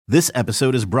This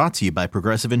episode is brought to you by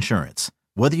Progressive Insurance.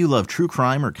 Whether you love true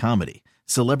crime or comedy,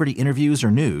 celebrity interviews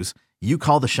or news, you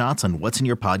call the shots on what's in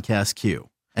your podcast queue.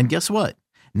 And guess what?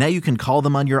 Now you can call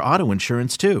them on your auto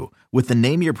insurance too with the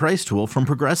Name Your Price tool from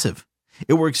Progressive.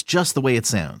 It works just the way it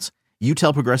sounds. You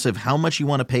tell Progressive how much you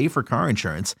want to pay for car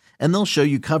insurance, and they'll show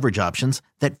you coverage options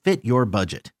that fit your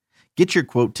budget. Get your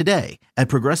quote today at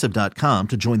Progressive.com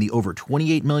to join the over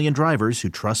 28 million drivers who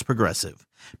trust Progressive.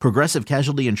 Progressive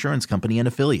Casualty Insurance Company and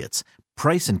Affiliates.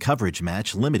 Price and coverage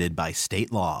match limited by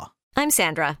state law. I'm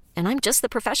Sandra, and I'm just the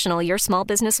professional your small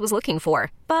business was looking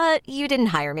for. But you didn't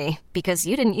hire me because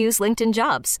you didn't use LinkedIn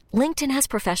Jobs. LinkedIn has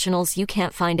professionals you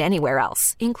can't find anywhere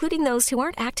else, including those who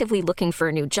aren't actively looking for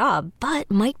a new job, but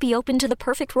might be open to the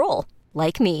perfect role,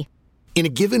 like me. In a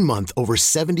given month, over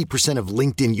 70% of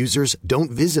LinkedIn users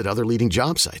don't visit other leading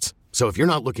job sites. So if you're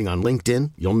not looking on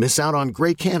LinkedIn, you'll miss out on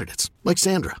great candidates like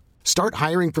Sandra. Start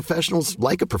hiring professionals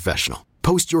like a professional.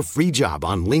 Post your free job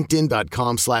on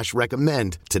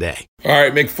linkedin.com/recommend today. All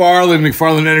right,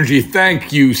 McFarland Energy,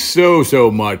 thank you so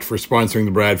much for sponsoring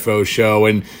the Brad Foe Show.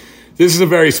 And this is a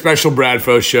very special Brad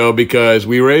Foe Show because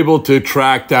we were able to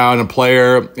track down a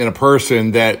player and a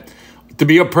person that, to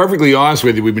be perfectly honest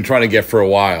with you, we've been trying to get for a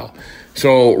while.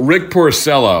 So Rick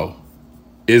Porcello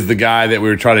is the guy that we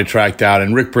were trying to track down,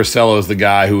 and Rick Porcello is the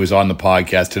guy who was on the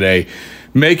podcast today,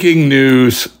 making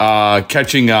news,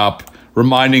 catching up,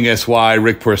 reminding us why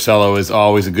Rick Porcello is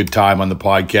always a good time on the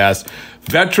podcast.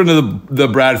 Veteran of the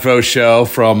Brad Foe Show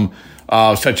from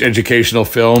such educational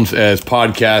films as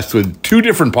podcasts with two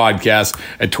different podcasts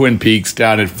at Twin Peaks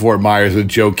down at Fort Myers with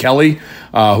Joe Kelly.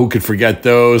 Who could forget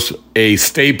those? A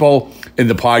staple in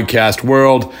the podcast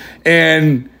world.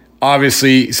 And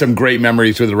obviously, some great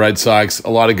memories with the Red Sox, a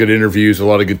lot of good interviews, a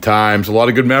lot of good times, a lot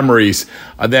of good memories.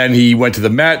 Then he went to the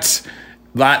Mets.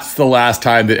 That's the last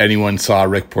time that anyone saw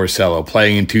Rick Porcello,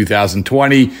 playing in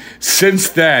 2020. Since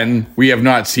then, we have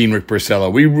not seen Rick Porcello.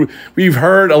 We've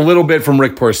heard a little bit from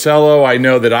Rick Porcello. I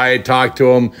know that I had talked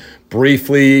to him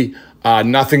briefly.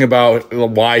 Nothing about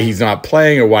why he's not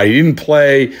playing or why he didn't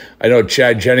play. I know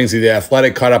Chad Jennings of The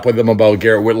Athletic caught up with him about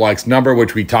Garrett Whitlock's number,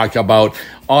 which we talked about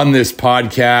on this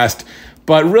podcast.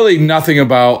 But really nothing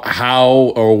about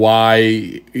how or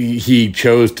why he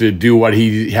chose to do what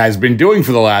he has been doing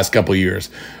for the last couple of years.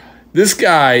 This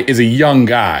guy is a young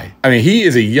guy. I mean, he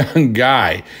is a young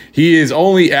guy. He is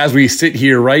only, as we sit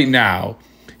here right now,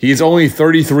 he is only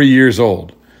 33 years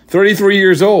old. 33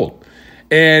 years old.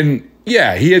 And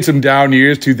yeah, he had some down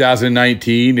years,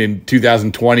 2019 and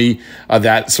 2020,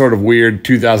 that sort of weird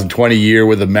 2020 year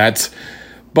with the Mets.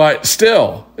 But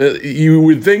still, you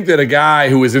would think that a guy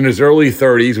who was in his early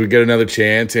 30s would get another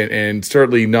chance and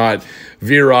certainly not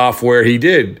veer off where he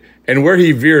did. And where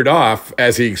he veered off,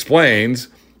 as he explains,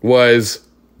 was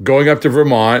going up to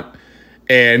Vermont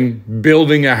and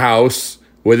building a house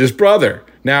with his brother.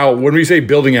 Now, when we say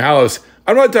building a house,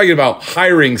 I'm not talking about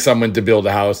hiring someone to build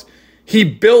a house. He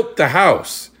built the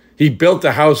house. He built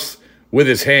the house with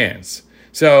his hands.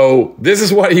 So this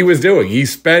is what he was doing. He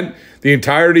spent the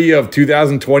entirety of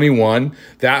 2021,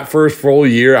 that first full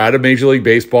year out of Major League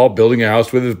Baseball, building a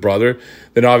house with his brother.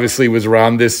 Then obviously was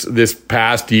around this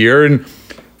past year. And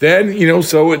then,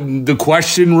 so the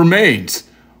question remains,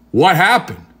 what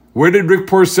happened? Where did Rick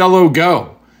Porcello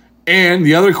go? And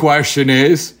the other question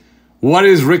is, what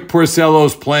is Rick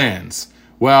Porcello's plans?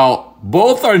 Well,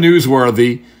 both are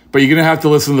newsworthy, but you're going to have to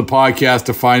listen to the podcast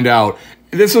to find out.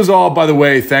 This was all, by the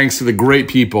way, thanks to the great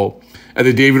people at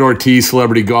the David Ortiz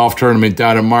Celebrity Golf Tournament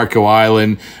down at Marco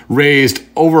Island. Raised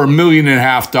over $1.5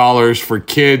 million for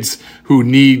kids who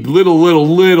need,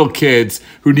 little kids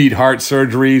who need heart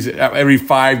surgeries. Every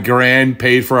 $5,000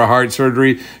 paid for a heart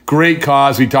surgery. Great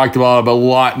cause. We talked about a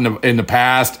lot in the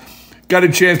past. Got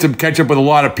a chance to catch up with a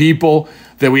lot of people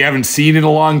that we haven't seen in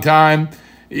a long time.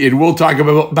 And we'll talk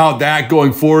about that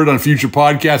going forward on future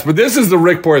podcasts. But this is the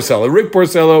Rick Porcello. Rick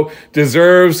Porcello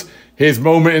deserves his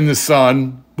moment in the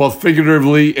sun, both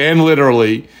figuratively and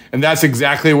literally. And that's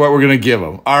exactly what we're going to give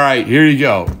him. All right, here you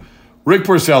go. Rick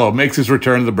Porcello makes his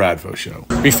return to the Brad Foe Show.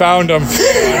 We found him.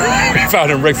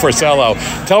 Rick Porcello.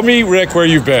 Tell me, Rick, where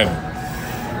you've been.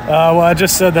 Well, I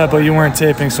just said that, but you weren't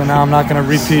taping, so now I'm not going to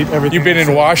repeat everything. You've been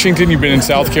in Washington, you've been in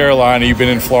South Carolina, you've been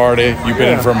in Florida, you've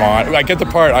been in Vermont. We got the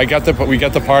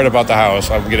part about the house.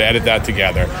 I'm going to edit that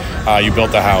together. You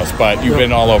built the house, but you've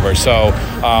been all over. So,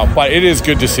 but it is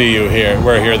good to see you here.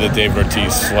 We're here at the David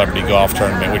Ortiz Celebrity Golf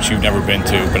Tournament, which you've never been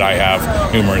to, but I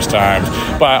have numerous times.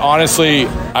 But honestly,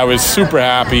 I was super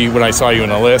happy when I saw you on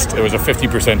the list. It was a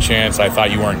 50% chance I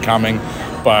thought you weren't coming,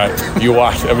 but you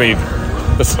watched. I mean,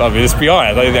 Let's be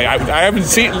honest. I haven't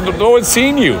seen. No one's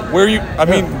seen you. Where are you? I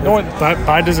mean, no one.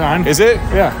 By design. Is it?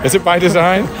 Yeah. Is it by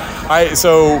design?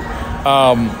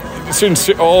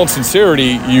 All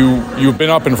sincerity, you've been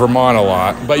up in Vermont a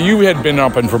lot, but you had been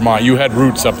up in Vermont. You had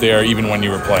roots up there even when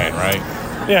you were playing, right?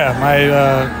 Yeah,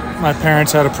 my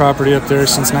parents had a property up there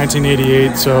since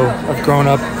 1988, so I've grown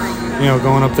up,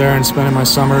 going up there and spending my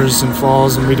summers and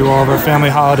falls, and we do all of our family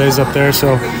holidays up there.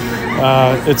 So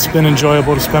it's been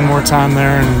enjoyable to spend more time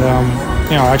there, and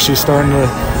actually starting to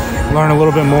learn a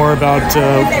little bit more about,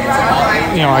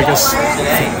 I guess,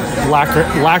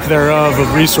 lack thereof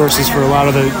of resources for a lot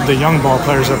of the young ball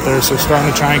players up there. So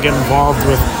starting to try and get involved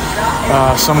with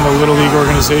some of the Little League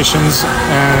organizations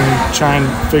and try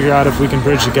and figure out if we can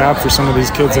bridge the gap for some of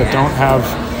these kids that don't have,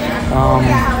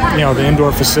 the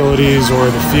indoor facilities or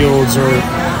the fields or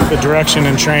the direction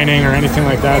and training or anything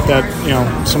like that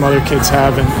some other kids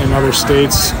have in other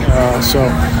states. So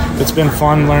it's been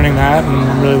fun learning that, and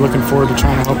I'm really looking forward to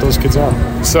trying to help those kids out.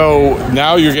 So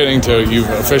now you've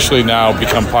officially now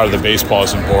become part of the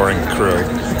Baseballs and Boring crew,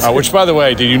 which, by the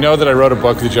way, did you know that I wrote a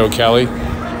book with Joe Kelly?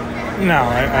 No,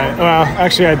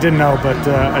 actually I did know, but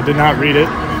I did not read it.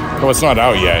 Well, it's not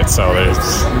out yet, so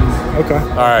it's... Okay.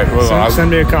 All right. Well,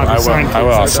 send me a copy. I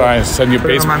will. I'll send you a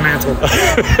baseball. Put it on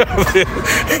my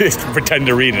mantle. Pretend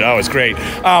to read it. Oh, it's great.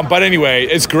 But anyway,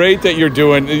 it's great that you're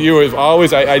doing. You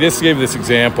always. I just gave this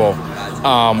example,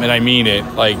 and I mean it.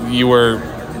 Like, you were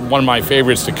one of my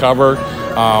favorites to cover,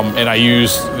 and I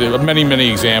used many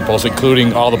examples,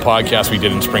 including all the podcasts we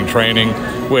did in spring training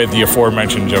with the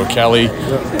aforementioned Joe Kelly,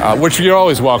 which you're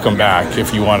always welcome back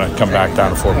if you want to come back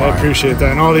down to Fort Myers. I appreciate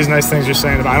that, and all these nice things you're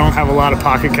saying. But I don't have a lot of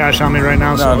pocket cash on me right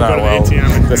now, so I'll go to the ATM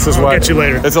and I'll get you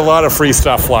later. There's a lot of free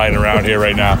stuff flying around here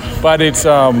right now, but it's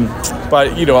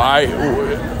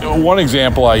one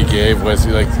example I gave was,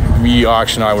 like, we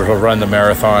auctioned. I was running the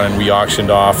marathon, and we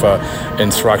auctioned off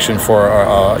instruction for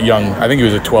a young. I think he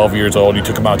was 12 years old. He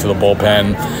took him out to the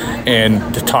bullpen and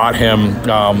taught him.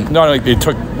 Not like it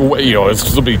took. It's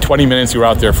going to be 20 minutes. You were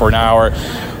out there for an hour.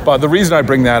 But the reason I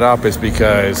bring that up is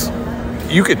because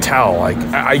you could tell. Like,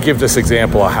 I give this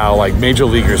example of how, like, major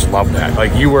leaguers love that.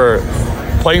 Like, you were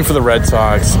playing for the Red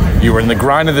Sox. You were in the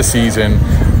grind of the season.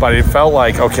 But it felt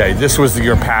like, okay, this was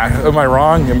your path. Am I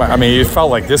wrong? It felt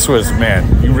like this was, man,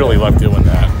 you really loved doing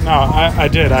that. No, I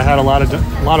did. I had a lot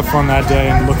of fun that day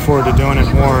and look forward to doing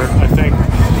it more. I think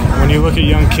when you look at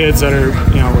young kids that are,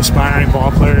 aspiring ball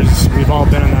players, we've all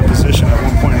been in that position at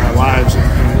one point in our lives.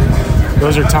 And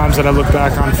those are times that I look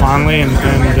back on fondly, and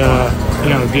to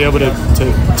be able to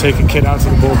take a kid out to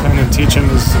the bullpen and teach him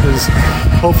is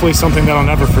hopefully something that I'll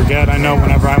never forget. I know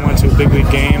whenever I went to a big league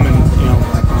game and,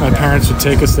 my parents would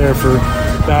take us there for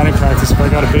batting practice. If I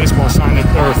got a baseball signed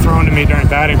or thrown to me during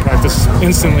batting practice,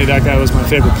 instantly that guy was my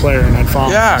favorite player, and I'd follow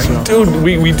him. Yeah, dude,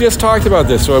 we just talked about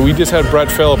this. So we just had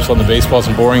Brett Phillips on the Baseballs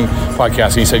and Boring podcast,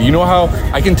 and he said, how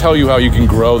I can tell you how you can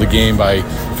grow the game by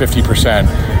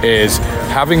 50% is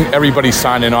having everybody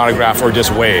sign an autograph or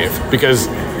just wave, because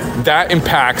that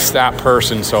impacts that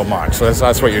person so much. So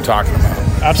that's what you're talking about.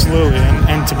 Absolutely,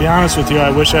 and to be honest with you,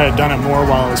 I wish I had done it more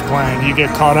while I was playing. You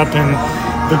get caught up in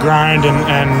the grind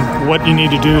and what you need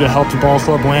to do to help the ball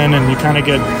club win, and you kind of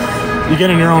get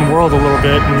in your own world a little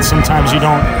bit, and sometimes you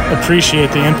don't appreciate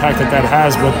the impact that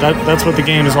has, but that's what the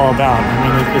game is all about.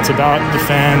 It's about the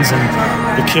fans and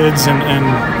the kids and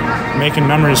making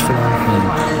memories for them.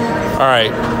 All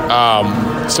right,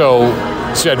 so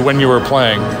Jed, when you were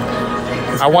playing,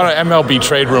 I want an MLB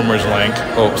trade rumors link.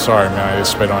 Oh, sorry, man, I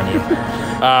just spit on you.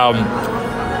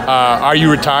 Are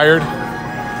you retired?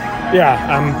 Yeah,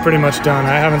 I'm pretty much done.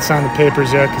 I haven't signed the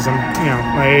papers yet because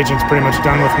my agent's pretty much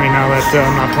done with me now that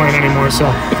I'm not playing anymore.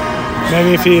 So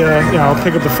maybe if I'll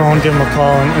pick up the phone, give him a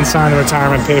call, and sign the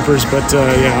retirement papers. But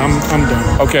I'm done.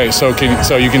 Okay, so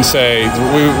you can say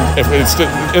if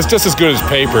it's just as good as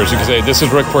papers. You can say, this is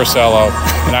Rick Porcello,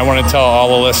 and I want to tell all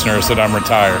the listeners that I'm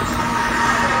retired.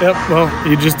 Yep, well,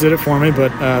 you just did it for me,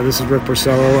 but this is Rick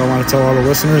Porcello. I want to tell all the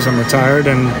listeners I'm retired,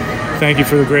 and thank you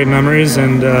for the great memories,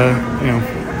 and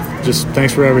just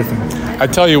thanks for everything. I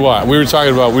tell you what, we were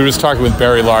just talking with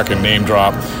Barry Larkin, name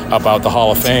drop, about the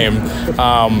Hall of Fame,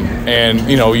 and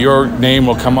your name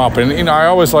will come up, and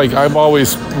I'm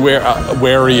always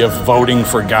wary of voting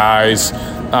for guys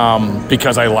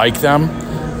because I like them.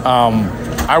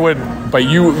 But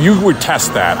you would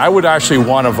test that. I would actually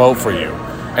want to vote for you.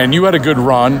 And you had a good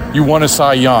run. You won a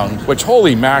Cy Young, which,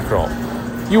 holy mackerel,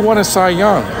 you won a Cy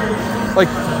Young. Like,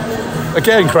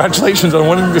 again, congratulations on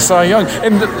winning the Cy Young.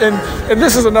 And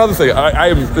this is another thing.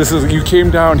 You came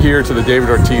down here to the David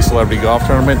Ortiz Celebrity Golf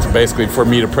Tournament basically for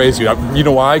me to praise you. You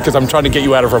know why? Because I'm trying to get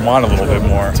you out of Vermont a little bit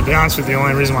more. To be honest with you, the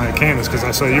only reason why I came is because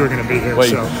I saw you were going to be here. Wait,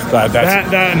 so that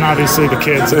and obviously the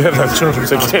kids, the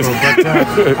children's hospital.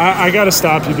 But I got to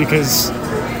stop you because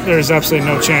there's absolutely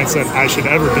no chance that I should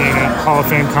ever be in a Hall of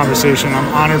Fame conversation. I'm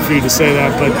honored for you to say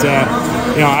that, but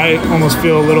I almost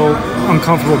feel a little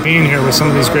uncomfortable being here with some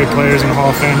of these great players and Hall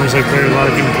of Famers like Barry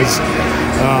Larkin because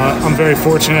I'm very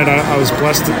fortunate. I was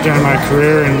blessed during my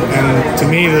career, and to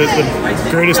me, the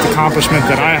greatest accomplishment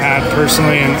that I had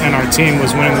personally and our team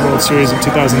was winning the World Series in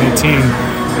 2018.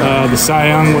 The Cy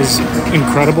Young was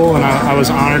incredible, and I was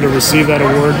honored to receive that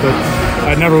award, but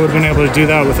I never would have been able to do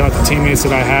that without the teammates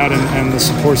that I had and the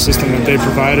support system that they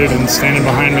provided and standing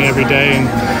behind me every day and,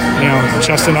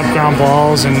 chesting up ground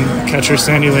balls and catcher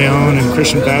Sandy Leon and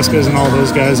Christian Vasquez and all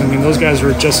those guys. I mean, those guys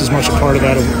were just as much a part of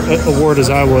that award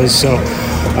as I was. So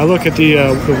I look at the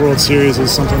World Series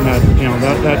as something that,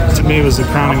 that to me was the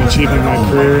crowning achievement of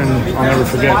my career, and I'll never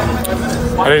forget.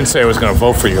 I didn't say I was going to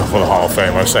vote for you for the Hall of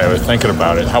Fame. I was thinking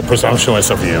about it. How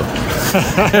presumptuous of you.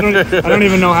 I don't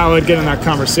even know how I'd get in that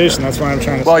conversation. That's why I'm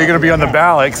trying to. Well, you're going to be on the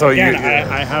ballot, so again,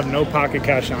 I have no pocket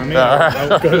cash on me. I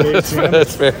would go to the ATM.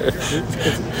 That's fair.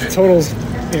 Totals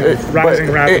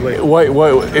rising rapidly.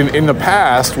 In the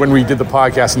past, when we did the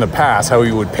podcast in the past, how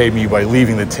you would pay me by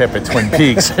leaving the tip at Twin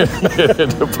Peaks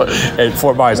at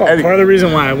Fort Myers. Well, part of the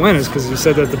reason why I went is because you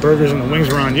said that the burgers and the wings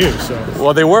were on you. So.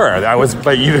 Well, they were.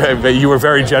 But you were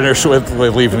very generous with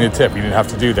leaving the tip. You didn't have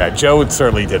to do that. Joe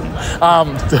certainly didn't.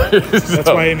 That's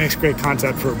why he makes great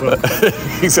content for a book.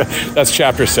 That's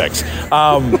chapter 6.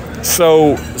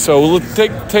 So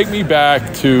take me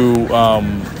back to.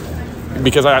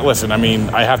 Because I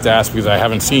have to ask because I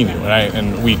haven't seen you,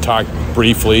 and we talked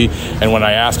briefly, and when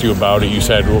I asked you about it, you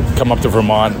said, well, come up to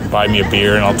Vermont, buy me a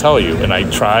beer, and I'll tell you. And I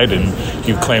tried, and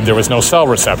you claimed there was no cell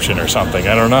reception or something.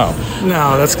 I don't know.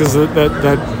 No, that's because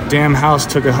that damn house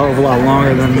took a hell of a lot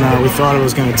longer than we thought it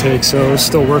was going to take, so we're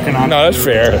still working on it. No, that's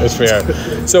fair. That's fair.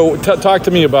 So talk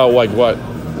to me about what,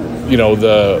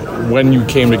 when you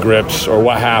came to grips, or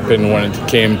what happened when it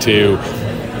came to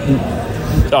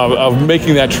of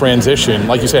making that transition.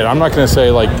 Like you said, I'm not going to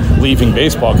say leaving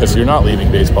baseball because you're not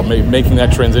leaving baseball. Making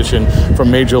that transition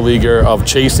from major leaguer, of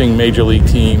chasing major league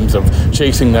teams, of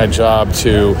chasing that job,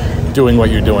 to doing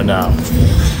what you're doing now.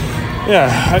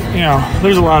 Yeah,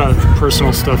 there's a lot of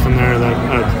personal stuff in there that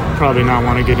I'd probably not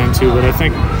want to get into, but I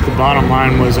think the bottom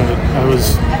line was I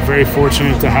was very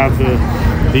fortunate to have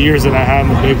the years that I had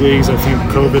in the big leagues. I think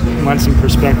COVID lent some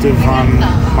perspective on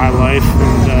my life,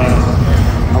 and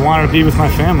I wanted to be with my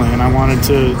family, and I wanted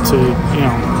to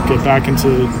get back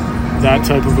into that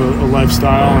type of a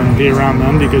lifestyle and be around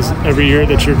them, because every year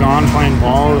that you're gone playing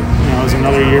ball, is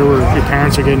another year where your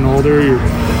parents are getting older, your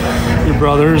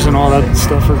brothers and all that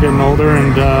stuff are getting older,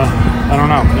 and I don't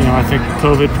know. I think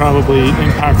COVID probably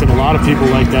impacted a lot of people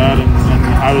like that, and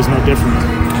I was no different.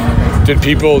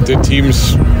 Did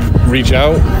teams reach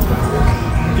out?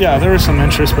 Yeah, there was some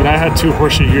interest, but I had 2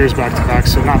 horseshoe years back to back,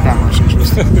 so not that much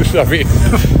interest. I mean,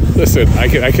 listen, I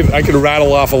could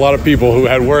rattle off a lot of people who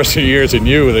had worse years than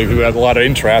you, who had a lot of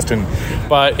interest,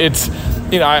 but it's,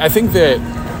 I think that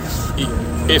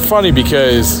it's funny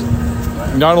because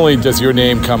not only does your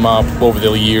name come up over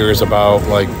the years about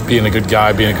being a good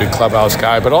guy, being a good clubhouse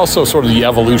guy, but also sort of the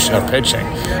evolution of pitching.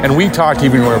 And we talked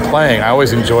even when we were playing. I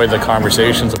always enjoyed the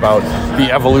conversations about the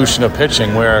evolution of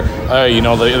pitching, where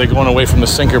they're going away from the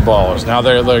sinker ballers. Now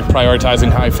they're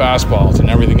prioritizing high fastballs and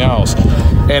everything else.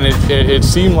 And it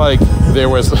seemed like there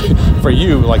was, for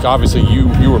you, obviously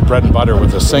you were bread and butter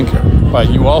with the sinker, but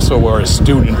you also were a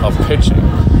student of pitching.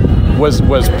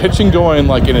 Was pitching going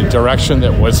in a direction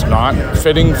that was not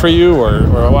fitting for you, or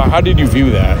how did you view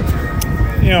that?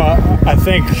 I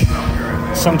think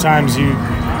sometimes you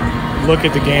look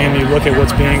at the game, you look at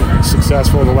what's being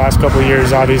successful the last couple of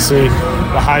years. Obviously,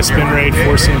 the high spin rate,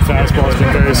 4-seam fastball has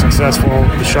been very successful,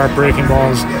 the sharp breaking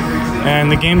balls.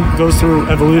 And the game goes through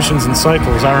evolutions and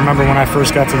cycles. I remember when I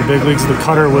first got to the big leagues, the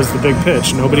cutter was the big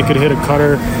pitch. Nobody could hit a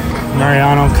cutter.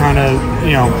 Mariano kind of,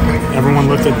 everyone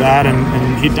looked at that, and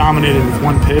he dominated with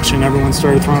one pitch, and everyone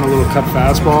started throwing a little cut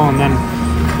fastball, and then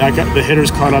the hitters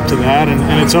caught up to that, and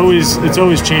it's always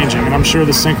changing. And I'm sure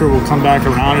the sinker will come back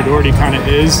around. It already kind of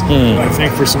is. I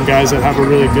think for some guys that have a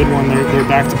really good one, they're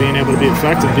back to being able to be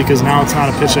effective, because now it's not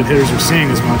a pitch that hitters are seeing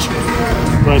as much.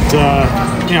 But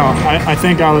I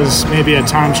think I was maybe at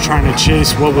times trying to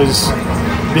chase what was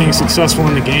being successful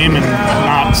in the game and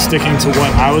not sticking to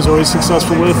what I was always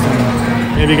successful with,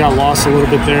 and maybe got lost a little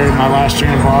bit there in my last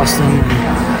year in Boston.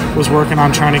 was working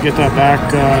on trying to get that back,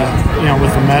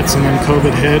 with the Mets, and then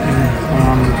COVID hit,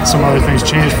 and some other things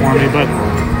changed for me. But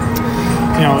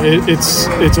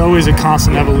it's always a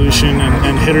constant evolution,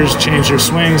 and hitters change their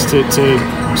swings to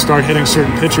start hitting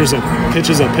certain pitches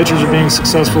that pitchers are being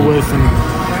successful with, and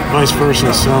vice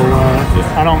versa. So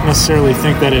I don't necessarily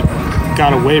think that it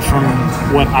got away from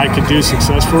what I could do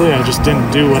successfully. I just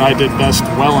didn't do what I did best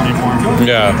well anymore.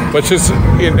 Yeah, but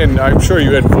and I'm sure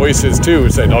you had voices too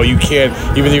saying, "Oh, you can't."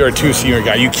 Even though you're a two-seamer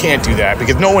guy, you can't do that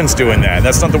because no one's doing that.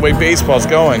 That's not the way baseball's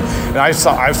going. And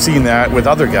I've seen that with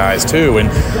other guys too. And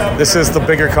this is the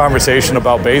bigger conversation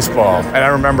about baseball. And I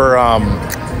remember.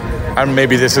 And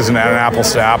maybe this isn't an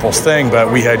apples to apples thing,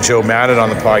 but we had Joe Madden on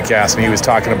the podcast, and he was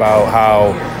talking about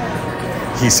how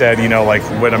he said, like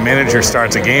when a manager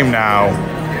starts a game now,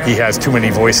 he has too many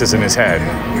voices in his head.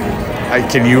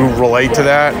 Can you relate to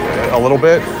that a little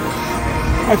bit?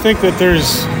 I think that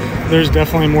there's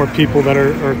definitely more people that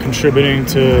are contributing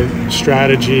to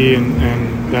strategy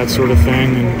and that sort of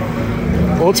thing.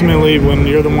 And ultimately, when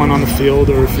you're the one on the field,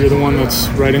 or if you're the one that's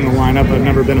writing the lineup, I've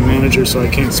never been a manager, so I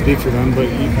can't speak for them, but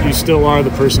you still are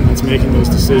the person that's making those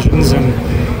decisions, and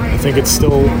I think it's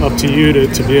still up to you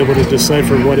to be able to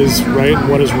decipher what is right and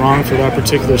what is wrong for that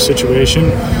particular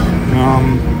situation.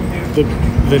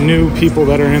 The new people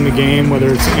that are in the game, whether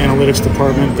it's the analytics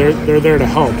department, they're there to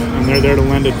help, and they're there to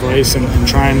lend advice and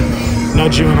try and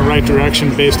nudge you in the right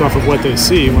direction based off of what they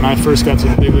see. When I first got to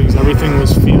the big leagues, everything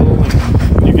was feel,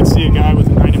 and you could see a guy with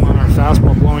a 90-mile-an-hour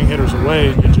fastball blowing hitters away,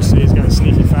 and you just say he's got a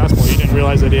sneaky fastball. You didn't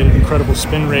realize that he had an incredible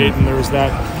spin rate, and there was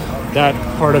that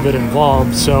part of it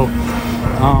involved. So,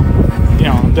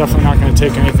 I'm definitely not going to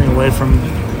take anything away from,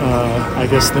 I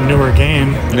guess, the newer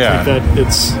game. I think that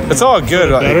it's all good.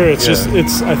 Better.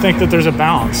 I think that there's a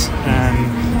balance,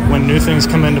 and when new things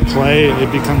come into play,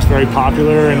 it becomes very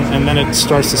popular, and then it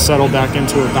starts to settle back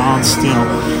into a balanced,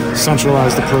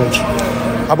 centralized approach.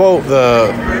 How about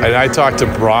and I talked to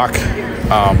Brock,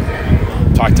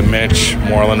 talked to Mitch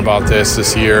Moreland about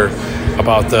this year,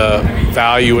 about the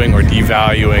valuing or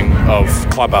devaluing of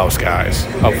clubhouse guys,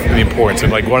 of the importance.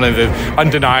 And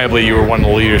undeniably, you were one of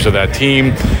the leaders of that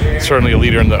team, certainly a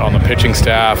leader on the pitching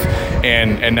staff.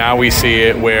 And now we see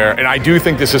it and I do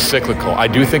think this is cyclical. I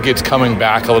do think it's coming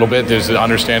back a little bit. There's an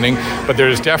understanding, but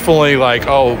there's definitely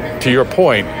to your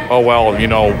point,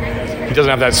 he doesn't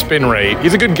have that spin rate.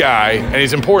 He's a good guy, and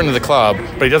he's important to the club,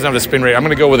 but he doesn't have the spin rate. I'm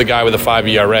going to go with a guy with a 5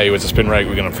 ERA who has a spin rate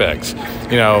we're going to fix.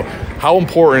 How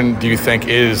important do you think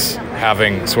is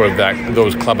having sort of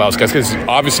those clubhouse guys? Because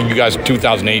obviously you guys in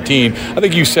 2018, I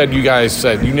think you guys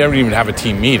said you never even have a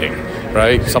team meeting,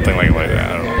 right? Something like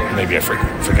that. I don't know. Maybe I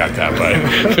forgot that,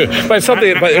 but but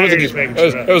something. But it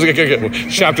was a good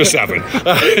chapter 7.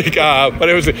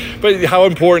 But how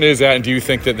important is that? And do you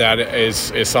think that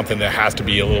is something that has to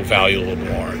be a little valued a little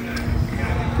more?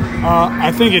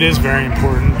 I think it is very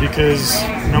important because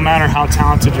no matter how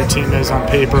talented your team is on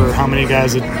paper or how many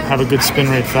guys that have a good spin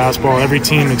rate fastball, every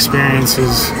team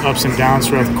experiences ups and downs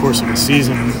throughout the course of the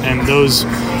season, and those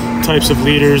types of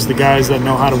leaders, the guys that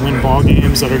know how to win ball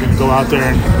games, that are going to go out there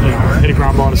and hit a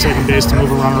ground ball to second base to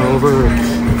move a runner over, or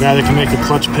a guy that can make a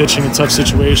clutch pitch in a tough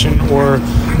situation, or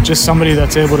just somebody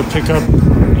that's able to pick up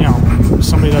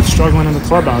somebody that's struggling in the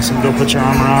clubhouse and go put your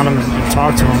arm around him and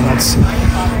talk to him.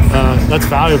 That's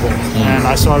valuable, and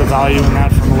I saw the value in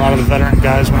that from a lot of the veteran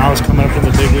guys when I was coming up in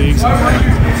the big leagues.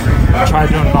 I tried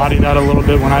to embody that a little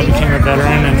bit when I became a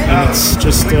veteran, and it's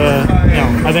just,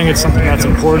 I think it's something that's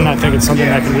important. I think it's something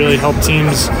that can really help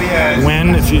teams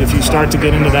win. If you start to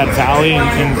get into that valley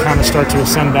and kind of start to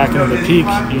ascend back into the peak,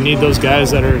 you need those guys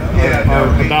that are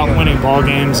about winning ball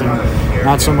games and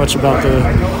not so much about the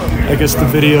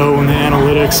video and the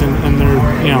analytics and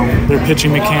their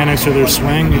pitching mechanics or their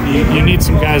swing. You need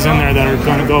some guys in there that are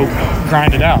going to go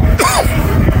grind it out.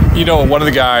 One of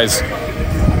the guys,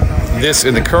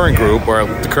 in the current group, or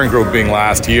the current group being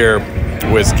last year,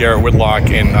 was Garrett Whitlock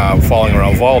and following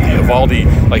around Eovaldi.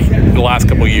 Eovaldi, like the last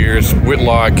couple of years,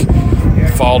 Whitlock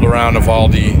followed around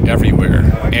Eovaldi everywhere.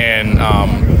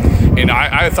 And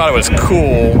I thought it was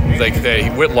cool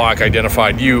that Whitlock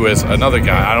identified you as another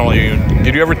guy.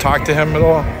 Did you ever talk to him at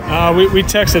all? We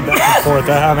texted back and forth.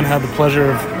 I haven't had the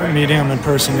pleasure of meeting him in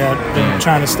person yet. Been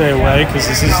trying to stay away because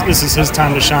this is his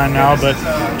time to shine now, but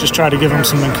just try to give him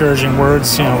some encouraging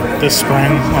words, this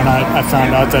spring when I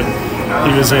found out that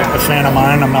he was a fan of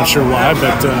mine. I'm not sure why,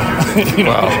 but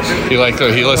Well, he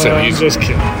listened. He's just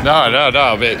kidding. No.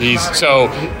 But he's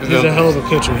a hell of a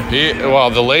pitcher.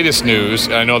 The latest news.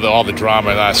 I know that all the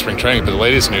drama last spring training, but the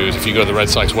latest news, if you go to the Red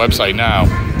Sox website now,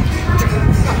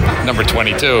 number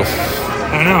 22.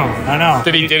 I know.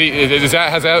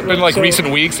 Has that been like recent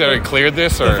weeks that it cleared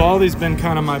this? Or? Evaldi's been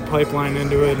kind of my pipeline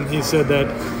into it, and he said that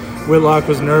Whitlock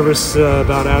was nervous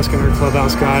about asking her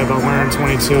clubhouse guy about wearing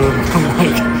 22.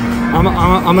 And I'm like,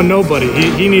 I'm a nobody.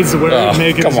 He needs to wear it and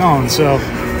make it his own. So,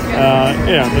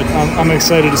 but I'm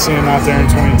excited to see him out there in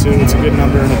 22. It's a good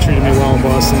number, and it treated me well in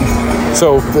Boston.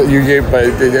 So you gave,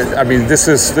 I mean, this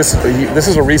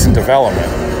is a recent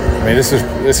development. I mean,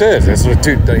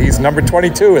 he's number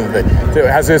 22.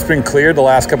 Has this been cleared the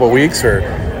last couple of weeks, or?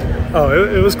 Oh,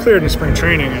 it was cleared in spring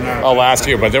training. Last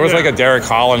year, but there was like a Derek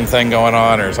Holland thing going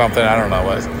on or something. I don't know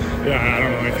what. Yeah, I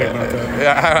don't know anything about that.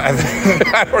 Yeah,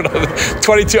 I don't know.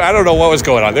 22. I don't know what was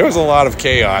going on. There was a lot of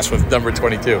chaos with number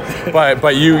 22.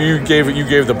 But you gave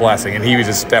the blessing, and he was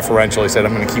just deferentially said,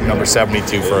 "I'm going to keep number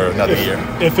 72 for another year."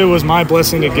 If it was my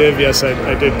blessing to give, yes,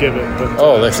 I did give it. But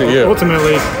that's you.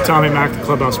 Ultimately, Tommy Mack, the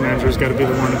clubhouse manager, has got to be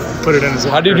the one to put it in his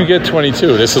locker. How did you get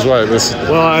 22?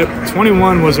 Well,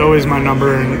 21 was always my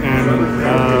number, and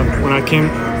when I came.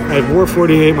 I wore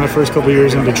 48 my first couple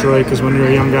years in Detroit because when you're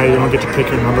a young guy, you don't get to pick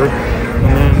your number. And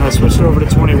then I switched it over to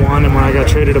 21, and when I got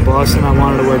traded to Boston, I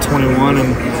wanted to wear 21,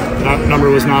 and that number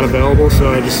was not available,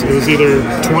 so it was either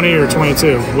 20 or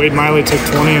 22. Wade Miley took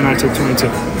 20, and I took 22.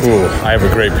 Ooh, I have a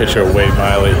great picture of Wade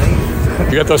Miley.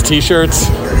 You got those T-shirts?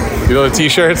 You know the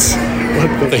T-shirts?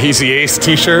 The He's the Ace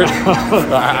T-shirt?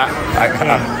 That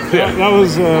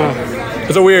was... It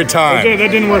was a weird time.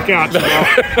 That didn't work out. So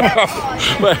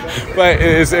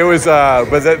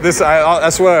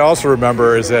that's what I also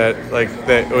remember is that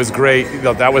that it was great.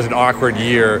 That was an awkward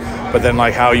year, but then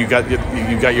how you got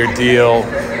your deal.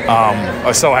 I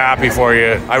was so happy for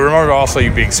you. I remember also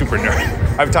you being super nervous.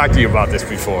 I've talked to you about this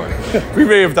before. We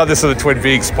may have done this on the Twin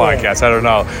Peaks podcast. I don't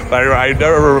know, but I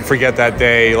never forget that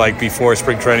day, before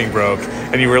spring training broke,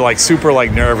 and you were super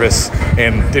nervous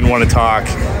and didn't want to talk,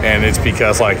 and it's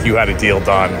because you had a deal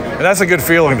done, and that's a good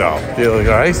feeling though.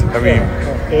 Right? I mean,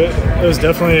 it was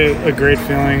definitely a great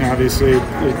feeling. Obviously,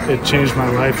 it changed my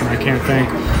life, and I can't thank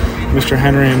Mr.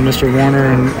 Henry and Mr. Warner,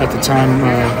 and at the time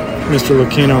Mr.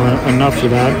 Lucchino enough for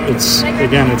that. It's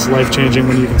life changing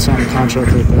when you can sign a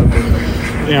contract like that. But,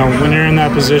 when you're in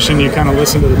that position, you kind of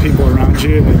listen to the people around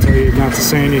you, and they tell you not to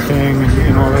say anything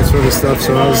and all that sort of stuff.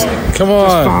 So I was just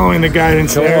following the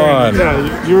guidance there.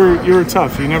 Yeah, you were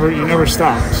tough. You never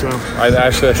stopped. So I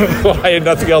had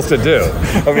nothing else to do.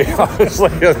 I mean,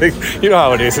 honestly, you know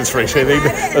how it is in spring training.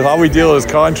 All we deal is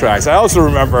contracts. I also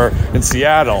remember in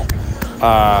Seattle,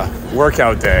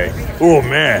 workout day. Oh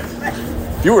man,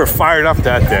 you were fired up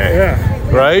that day. Yeah.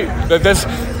 Right.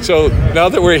 So now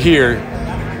that we're here.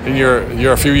 And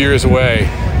you're a few years away.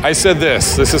 I said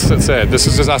this. This is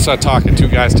just us not talking. Two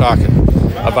guys talking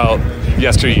about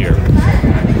yesteryear.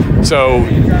 So,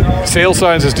 Sale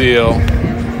signs his deal.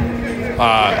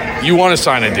 You want to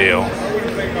sign a deal,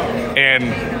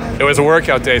 and it was a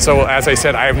workout day. So, as I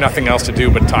said, I have nothing else to do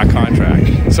but talk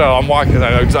contract. So I'm walking.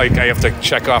 I was like, I have to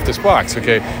check off this box,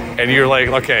 okay? And you're like,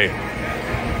 okay,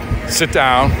 sit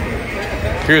down.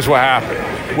 Here's what happened,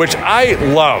 which I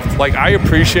loved. I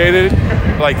appreciated.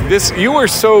 This, you were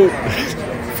so.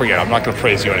 Forget. I'm not going to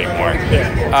praise you anymore.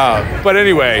 But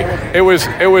anyway, it was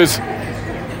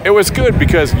good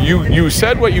because you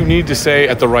said what you need to say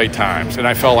at the right times, and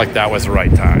I felt like that was the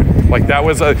right time.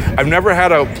 I've never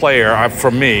had a player,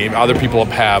 from me, other people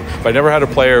have, but I never had a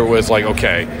player who was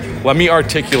okay, let me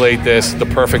articulate this the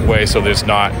perfect way so there's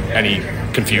not any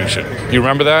confusion. You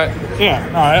remember that? Yeah,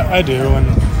 no, I do,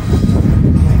 and.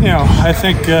 I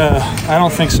think I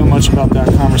don't think so much about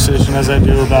that conversation as I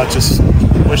do about just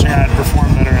wishing I had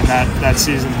performed better in that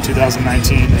season in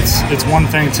 2019. It's one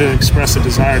thing to express a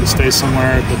desire to stay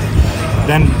somewhere, but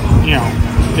then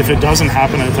if it doesn't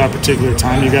happen at that particular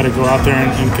time, you got to go out there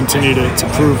and continue to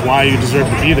prove why you deserve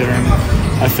to be there. And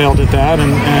I failed at that,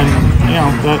 and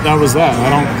that was that. I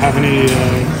don't have any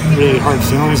really hard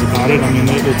feelings about it. I mean,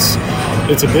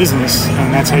 it's a business,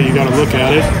 and that's how you got to look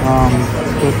at it.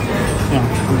 But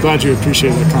I'm glad you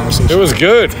appreciate that conversation. It was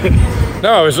good.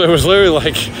 No, it was literally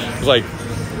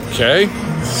okay,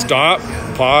 stop,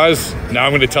 pause. Now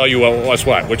I'm going to tell you what's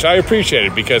what, which I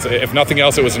appreciated because if nothing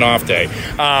else, it was an off day.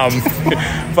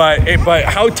 But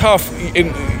how tough?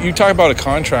 You talk about a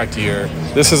contract year.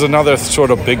 This is another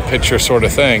sort of big picture sort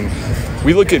of thing.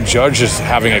 We look at judges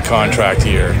having a contract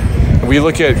year. We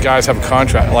look at guys have a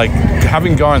contract.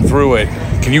 Having gone through it,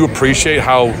 can you appreciate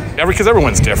because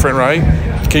everyone's different, right?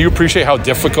 Can you appreciate how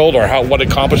difficult or what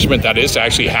accomplishment that is to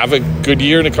actually have a good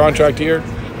year in a contract year?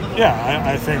 Yeah,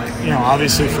 I think,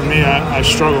 obviously for me, I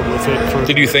struggled with it.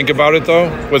 Did you think about it, though?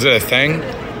 Was it a thing?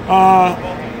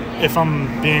 if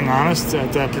I'm being honest,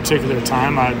 at that particular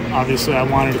time, I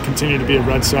wanted to continue to be a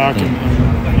Red Sox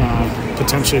and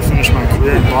potentially finish my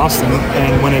career in Boston.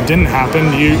 And when it didn't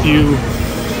happen, you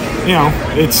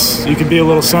can be a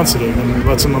little sensitive and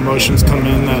let some emotions come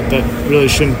in that really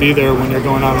shouldn't be there when you're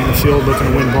going out on the field looking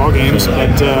to win ball games.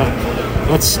 But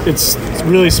it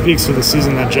really speaks to the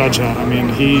season that Judge had. I mean,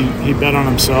 he bet on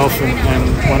himself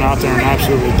and went out there and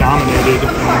absolutely dominated.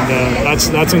 And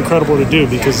that's incredible to do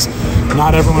because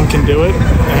not everyone can do it,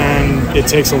 and it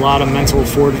takes a lot of mental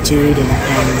fortitude and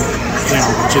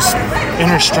just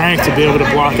inner strength to be able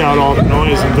to block out all the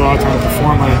noise and go out there and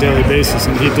perform on a daily basis,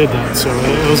 and he did that. So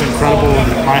it was incredible,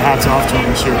 and my hat's off to him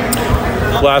this year.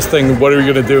 Last thing, what are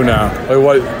you going to do now?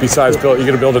 What besides build? Are you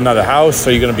going to build another house?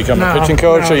 Are you going to become a pitching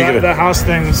coach? The house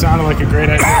thing sounded like a great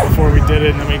idea before we did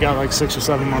it, and then we got like 6 or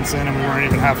 7 months in, and we weren't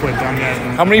even halfway done yet.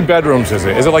 How many bedrooms is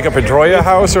it? Is it like a Pedroia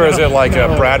house, or is it like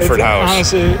a Bradford house?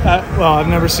 Honestly, I've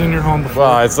never seen your home before.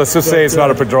 Well, let's just say it's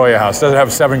not a Pedroia house. It doesn't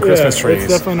have 7 Christmas trees.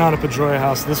 It's definitely not a Pedroia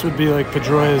house. This would be like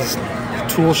Pedroia's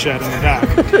tool shed in the back.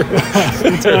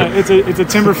 It's a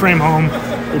timber frame home.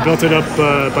 We built it up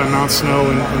by Mount Snow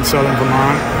in southern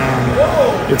Vermont,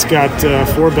 and it's got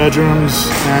 4 bedrooms,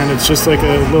 and it's just like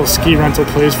a little ski rental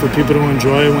place for people to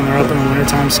enjoy when they're up in the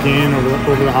wintertime skiing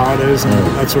over the holidays and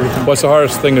that sort of thing. What's the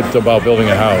hardest thing about building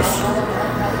a house?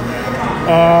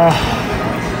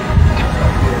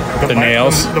 The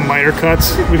nails, the miter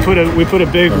cuts. We put a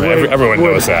big wood. Everyone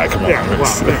knows that. Come on. Yeah,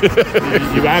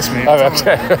 well, you asked me.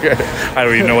 Okay. I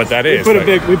don't even know what that is.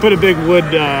 We put a big wood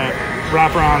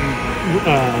wraparound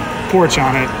porch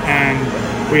on it,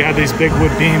 and we had these big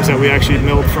wood beams that we actually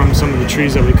milled from some of the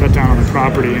trees that we cut down on the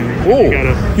property.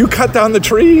 And you cut down the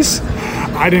trees?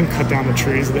 I didn't cut down the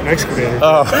trees. The excavator.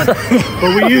 Oh.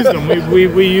 But we used them.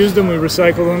 We used them. We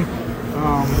recycled them.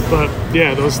 But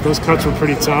yeah, those cuts were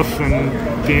pretty tough, and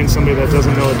being somebody that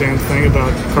doesn't know a damn thing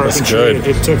about carpentry,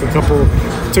 it took a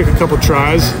couple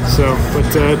tries.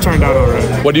 But it turned out all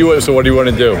right. What do you want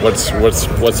to do? What's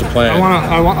the plan?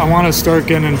 I want to start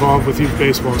getting involved with youth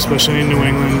baseball, especially in New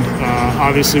England.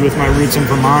 Obviously, with my roots in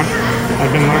Vermont,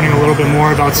 I've been learning a little bit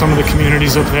more about some of the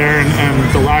communities up there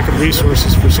and the lack of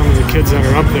resources for some of the kids that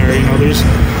are up there. There's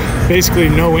basically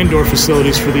no indoor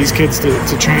facilities for these kids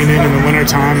to train in the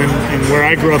wintertime. And where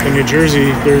I grew up in New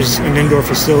Jersey, there's an indoor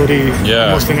facility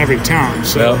almost in every town.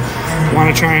 So I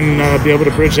want to try and be able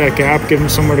to bridge that gap, give them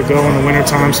somewhere to go in the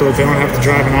wintertime so that they don't have to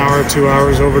drive an hour or 2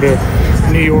 hours over to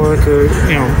New York or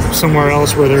somewhere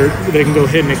else where they can go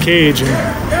hit in a cage and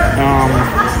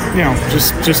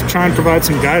just try and provide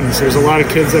some guidance. There's a lot of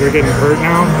kids that are getting hurt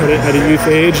now at a youth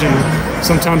age, and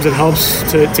sometimes it helps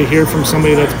to hear from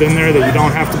somebody that's been there that you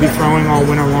don't have to be throwing all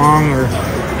winter long, or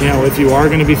if you are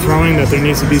going to be throwing, that there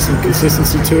needs to be some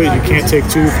consistency to it. You can't take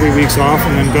 2 or 3 weeks off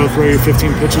and then go throw your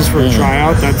 15 pitches for a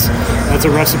tryout. That's a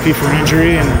recipe for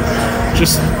injury, and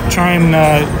just try and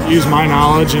use my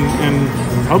knowledge and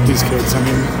help these kids. I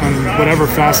mean, on whatever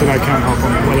facet I can help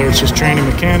them, whether it's just training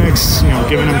mechanics,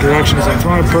 giving them directions on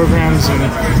throwing programs, and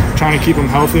trying to keep them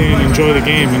healthy and enjoy the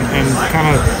game, and kind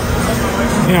of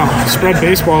spread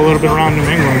baseball a little bit around New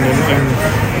England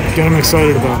and get them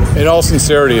excited about it. In all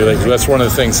sincerity, that's one of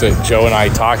the things that Joe and I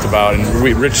talked about, and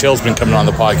Rich Hill's been coming on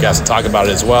the podcast to talk about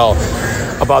it as well,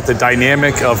 about the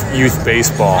dynamic of youth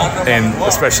baseball, and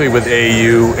especially with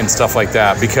AAU and stuff like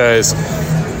that, because,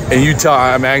 and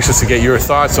I'm anxious to get your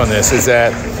thoughts on this, is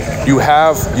that you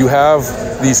have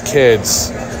these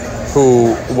kids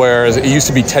who, whereas it used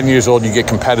to be 10 years old, you get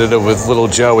competitive with little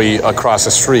Joey across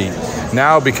the street.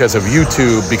 Now, because of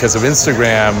YouTube, because of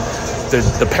Instagram,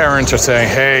 the parents are saying,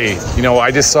 hey,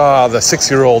 I just saw the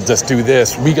 6-year-old just do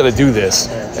this. We got to do this.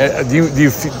 I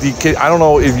don't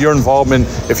know if your involvement,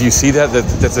 if you see that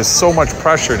there's so much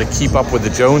pressure to keep up with the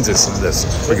Joneses in this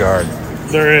regard.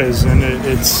 There is, and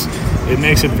it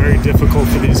makes it very difficult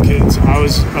for these kids. I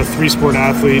was a 3-sport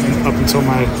athlete up until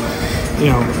my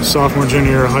sophomore,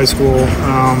 junior year of high school.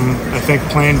 I think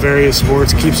playing various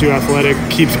sports keeps you athletic,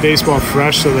 keeps baseball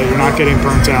fresh so that you're not getting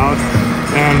burnt out.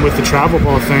 And with the travel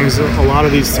ball things, a lot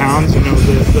of these towns,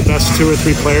 the best 2 or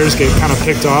 3 players get kind of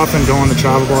picked off and go on the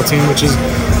travel ball team, which is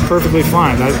perfectly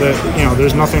fine.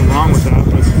 There's nothing wrong with that.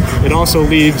 But it also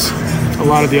leaves a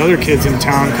lot of the other kids in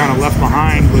town kind of left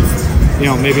behind with,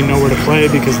 maybe nowhere to play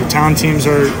because the town teams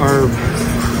are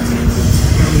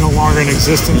no longer in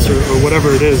existence or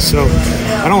whatever it is. So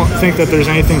I don't think that there's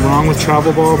anything wrong with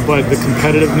travel ball, but the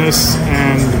competitiveness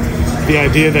and the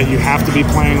idea that you have to be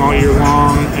playing all year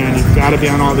long and you've got to be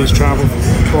on all these travel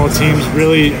ball teams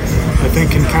really I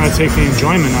think can kind of take the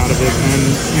enjoyment out of it. And,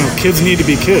 you know, kids need to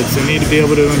be kids. They need to be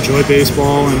able to enjoy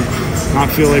baseball and not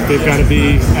feel like they've got to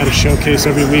be at a showcase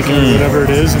every weekend or whatever it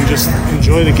is, and just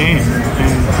enjoy the game.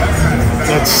 And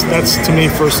that's to me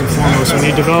first and foremost. When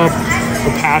you develop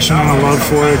a passion and a love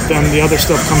for it, then the other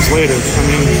stuff comes later. I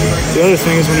mean, the other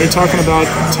thing is when you're talking about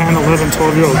 10, 11,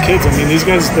 12-year-old kids, I mean, these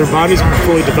guys, their bodies aren't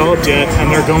fully developed yet,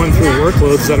 and they're going through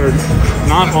workloads that are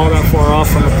not all that far off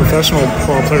from a professional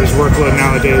ball player's workload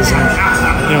nowadays. And,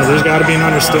 you know, there's got to be an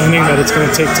understanding that it's going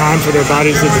to take time for their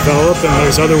bodies to develop, and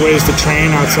there's other ways to train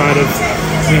outside of,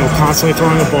 you know, constantly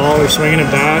throwing a ball or swinging a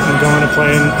bat and going to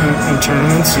play in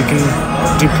tournaments. You can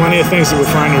do plenty of things to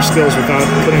refine your skills without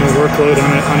putting a workload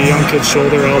on a young kid's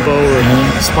shoulder, elbow, or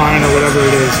spine, or whatever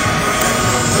it is.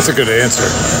 That's a good answer.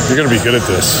 You're going to be good at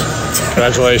this.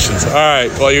 Congratulations. All right.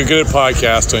 Well, you're good at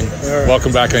podcasting. Right.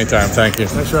 Welcome back anytime. Thank you.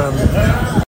 Thanks for having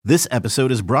me. This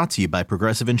episode is brought to you by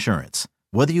Progressive Insurance.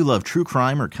 Whether you love true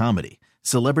crime or comedy,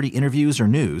 celebrity interviews or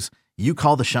news, you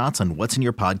call the shots on what's in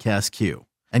your podcast queue.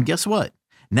 And guess what?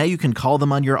 Now you can call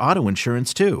them on your auto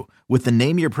insurance too with the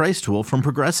Name Your Price tool from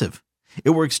Progressive.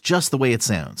 It works just the way it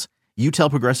sounds. You tell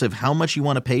Progressive how much you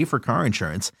want to pay for car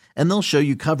insurance, and they'll show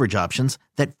you coverage options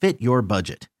that fit your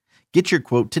budget. Get your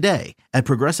quote today at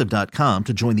Progressive.com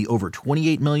to join the over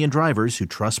 28 million drivers who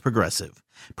trust Progressive.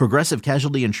 Progressive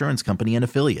Casualty Insurance Company and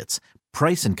Affiliates.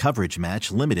 Price and coverage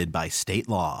match limited by state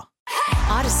law.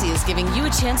 Odyssey is giving you a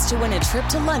chance to win a trip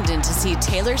to London to see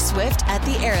Taylor Swift at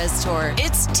the Eras Tour.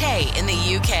 It's Tay in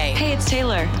the UK. Hey, it's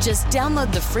Taylor. Just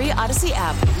download the free Odyssey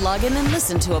app, log in and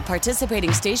listen to a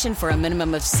participating station for a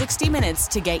minimum of 60 minutes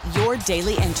to get your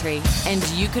daily entry. And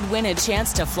you could win a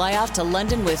chance to fly off to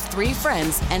London with 3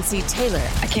 friends and see Taylor.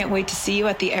 I can't wait to see you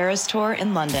at the Eras Tour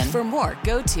in London. For more,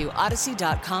 go to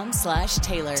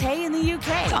odyssey.com/Taylor. Tay in the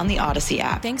UK. On the Odyssey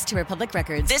app. Thanks to Republic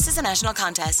Records. This is a national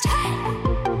contest.